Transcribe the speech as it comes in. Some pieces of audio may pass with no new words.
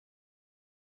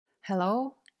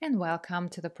Hello and welcome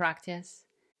to the practice.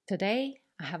 Today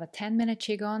I have a 10-minute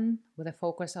Qigong with a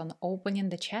focus on opening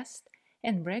the chest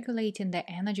and regulating the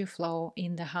energy flow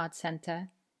in the heart center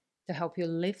to help you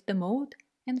lift the mood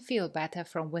and feel better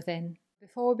from within.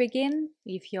 Before we begin,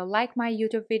 if you like my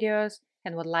YouTube videos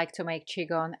and would like to make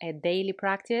Qigong a daily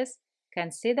practice,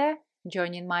 consider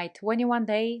joining my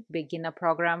 21-day beginner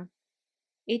program.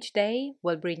 Each day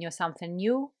will bring you something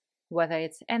new, whether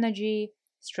it's energy,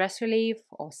 stress relief,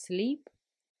 or sleep,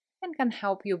 and can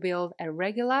help you build a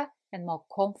regular and more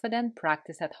confident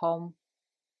practice at home.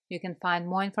 You can find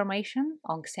more information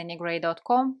on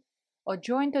ksenygray.com or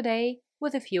join today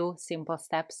with a few simple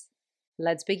steps.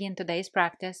 Let's begin today's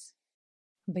practice.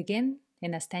 Begin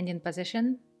in a standing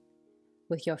position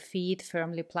with your feet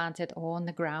firmly planted on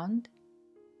the ground.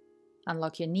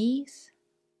 Unlock your knees.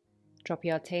 Drop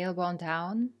your tailbone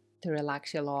down to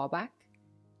relax your lower back.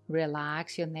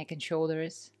 Relax your neck and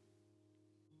shoulders.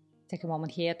 Take a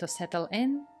moment here to settle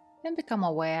in and become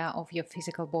aware of your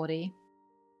physical body.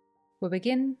 We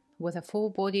begin with a full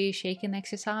body shaking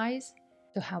exercise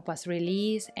to help us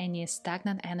release any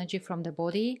stagnant energy from the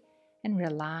body and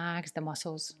relax the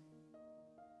muscles.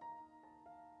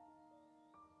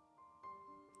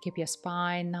 Keep your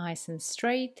spine nice and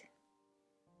straight.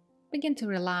 Begin to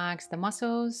relax the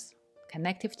muscles,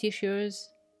 connective tissues,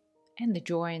 and the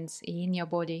joints in your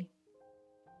body.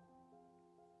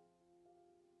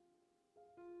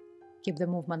 Keep the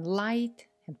movement light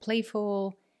and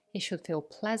playful. It should feel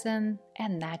pleasant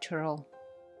and natural.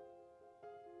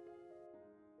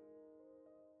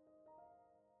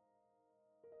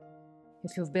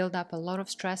 If you've built up a lot of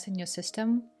stress in your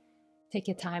system, take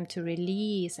your time to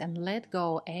release and let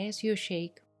go as you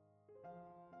shake.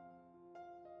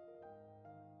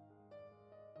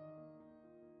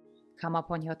 Come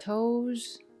up on your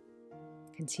toes.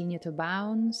 Continue to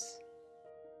bounce.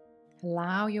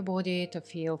 Allow your body to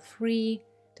feel free,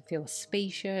 to feel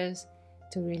spacious,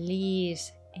 to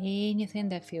release anything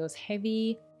that feels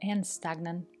heavy and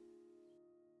stagnant.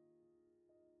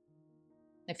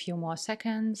 A few more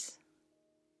seconds.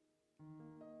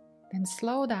 Then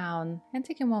slow down and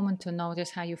take a moment to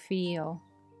notice how you feel.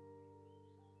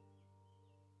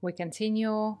 We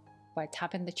continue by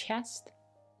tapping the chest.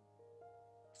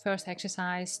 First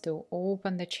exercise to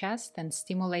open the chest and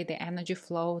stimulate the energy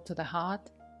flow to the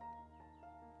heart.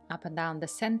 Up and down the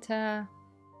center,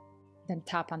 then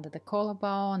tap under the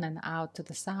collarbone and out to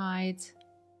the sides.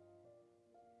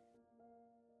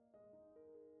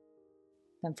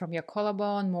 Then from your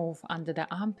collarbone, move under the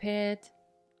armpit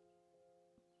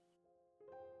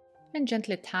and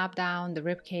gently tap down the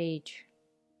rib cage.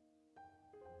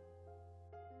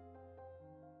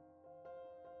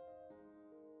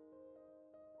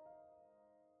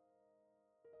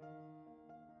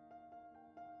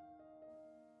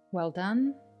 Well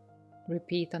done.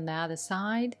 Repeat on the other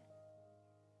side.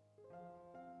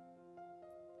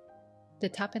 The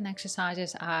tapping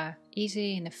exercises are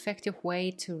easy and effective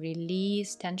way to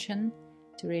release tension,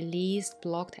 to release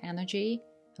blocked energy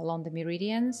along the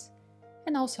meridians,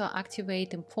 and also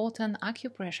activate important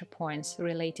acupressure points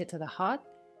related to the heart,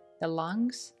 the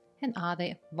lungs, and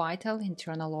other vital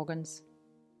internal organs.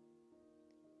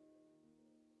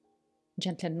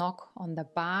 Gently knock on the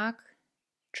back,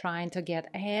 trying to get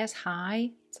as high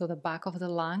to the back of the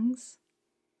lungs,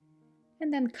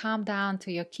 and then come down to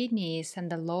your kidneys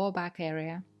and the lower back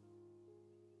area.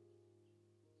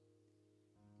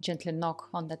 Gently knock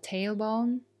on the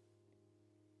tailbone,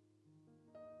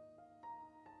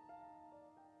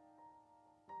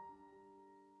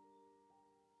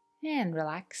 and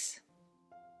relax.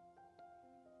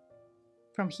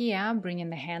 From here, bringing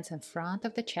the hands in front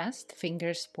of the chest,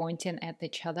 fingers pointing at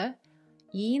each other.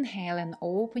 Inhale and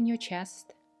open your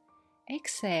chest.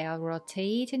 Exhale,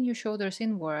 rotating your shoulders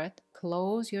inward,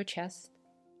 close your chest.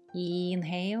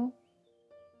 Inhale.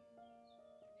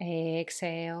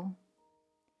 Exhale.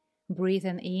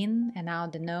 Breathing in and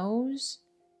out the nose.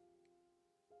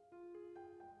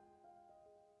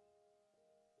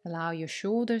 Allow your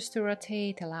shoulders to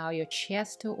rotate, allow your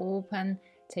chest to open,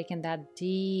 taking that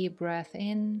deep breath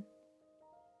in.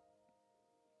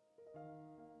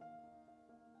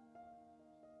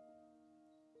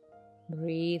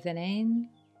 Breathing in.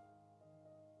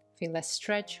 Feel a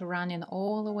stretch running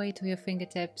all the way to your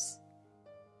fingertips.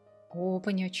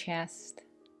 Open your chest.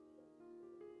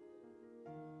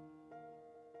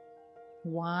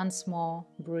 Once more,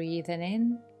 breathing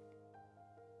in,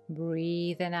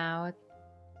 breathing out.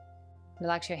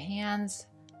 Relax your hands,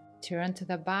 turn to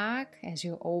the back as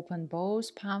you open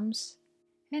both palms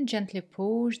and gently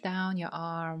push down your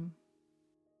arm.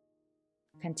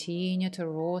 Continue to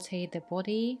rotate the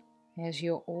body as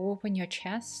you open your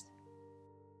chest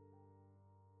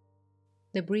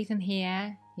The breathing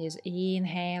here is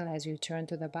inhale as you turn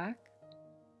to the back,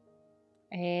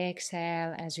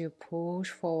 exhale as you push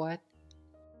forward.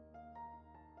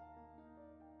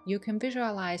 You can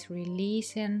visualize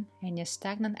releasing any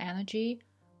stagnant energy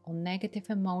or negative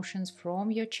emotions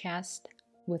from your chest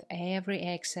with every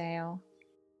exhale.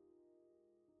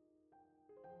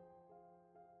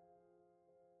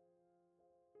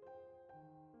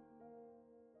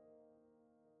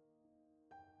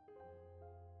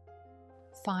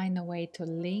 Find a way to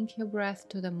link your breath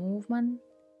to the movement,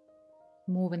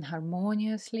 moving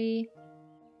harmoniously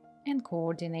and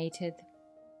coordinated.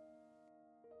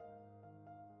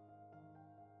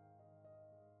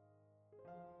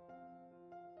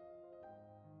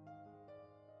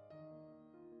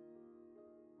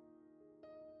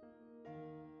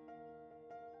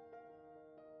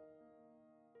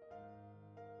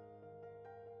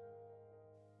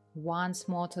 Once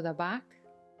more to the back.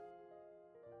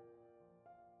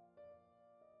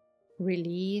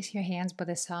 Release your hands by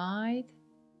the side.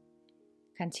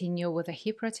 Continue with the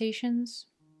hip rotations.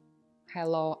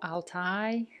 Hello,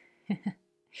 Altai.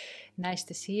 Nice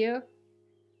to see you.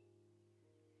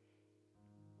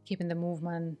 Keeping the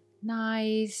movement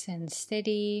nice and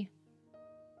steady.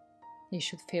 You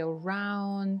should feel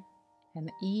round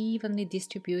and evenly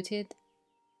distributed.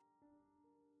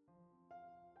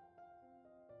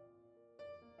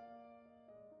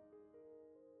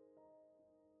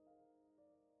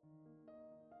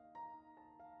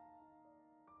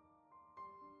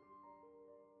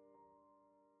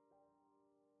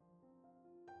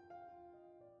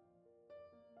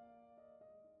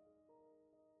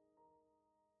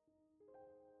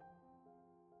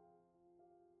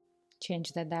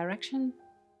 Change the direction.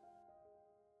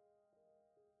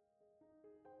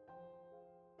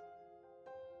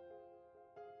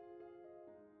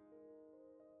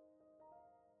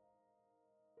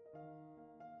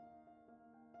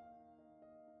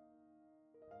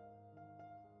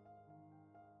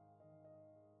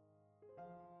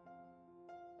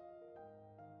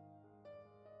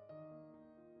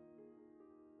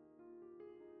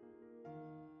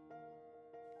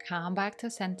 Come back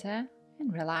to center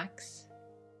and relax.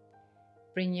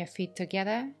 Bring your feet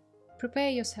together. Prepare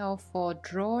yourself for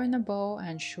drawing a bow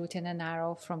and shooting an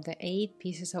arrow from the 8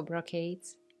 pieces of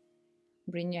brocades.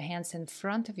 Bring your hands in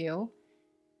front of you,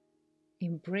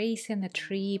 embracing the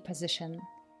tree position,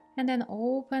 and then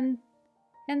open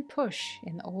and push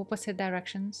in opposite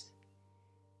directions.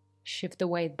 Shift the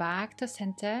weight back to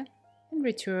center and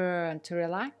return to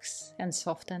relax and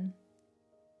soften.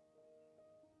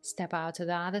 Step out to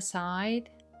the other side.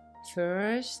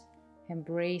 First,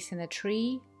 embracing the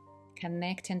tree,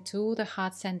 connecting to the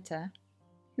heart center,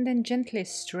 and then gently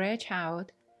stretch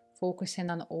out, focusing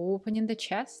on opening the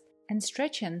chest and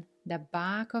stretching the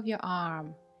back of your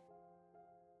arm.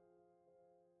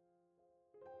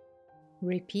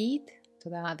 Repeat to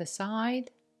the other side.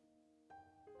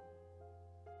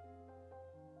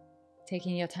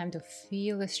 Taking your time to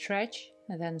feel the stretch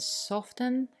and then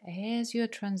soften as you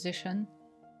transition.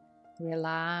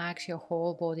 Relax your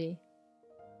whole body.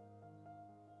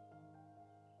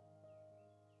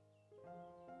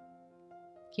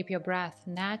 Keep your breath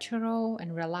natural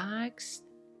and relaxed.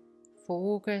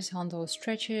 Focus on those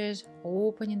stretches,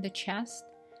 opening the chest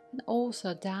and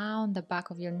also down the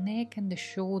back of your neck and the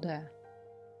shoulder.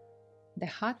 The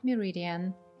heart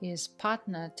meridian is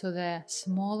partnered to the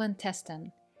small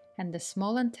intestine, and the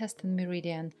small intestine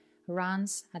meridian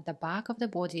runs at the back of the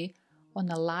body on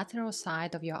the lateral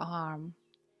side of your arm.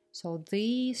 So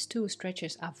these 2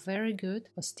 stretches are very good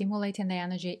for stimulating the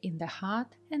energy in the heart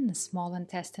and the small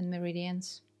intestine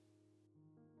meridians.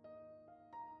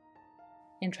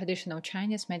 In traditional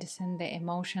Chinese medicine, the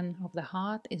emotion of the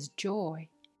heart is joy.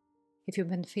 If you've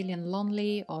been feeling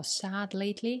lonely or sad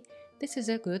lately, this is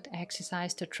a good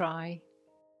exercise to try.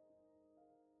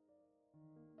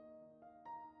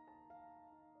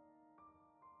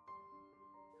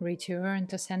 Return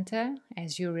to center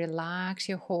as you relax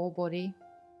your whole body.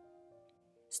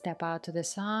 Step out to the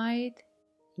side.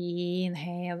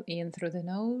 Inhale in through the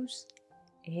nose.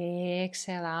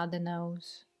 Exhale out the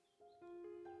nose.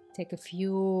 Take a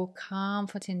few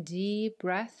comforting deep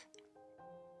breaths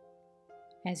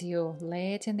as you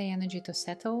let in the energy to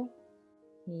settle.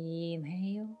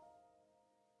 Inhale.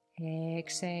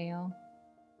 Exhale.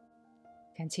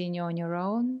 Continue on your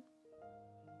own.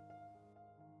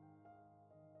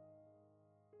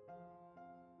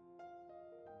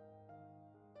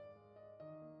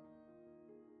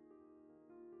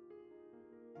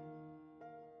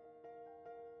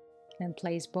 Then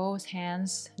place both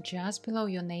hands just below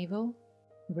your navel.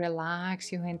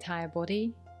 Relax your entire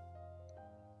body.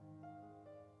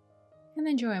 and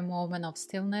enjoy a moment of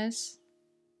stillness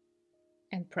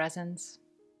and presence.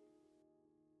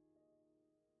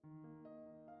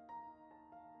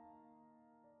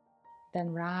 Then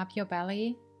wrap your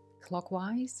belly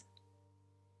clockwise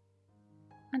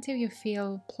until you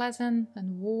feel pleasant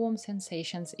and warm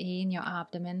sensations in your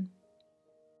abdomen.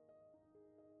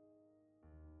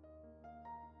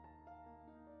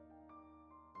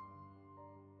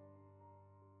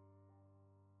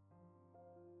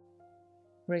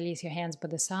 Release your hands by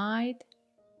the side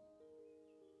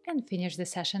and finish the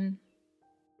session.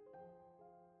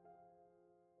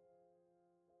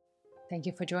 Thank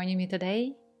you for joining me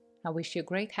today. I wish you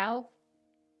great health.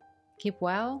 Keep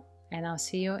well, and I'll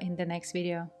see you in the next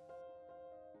video.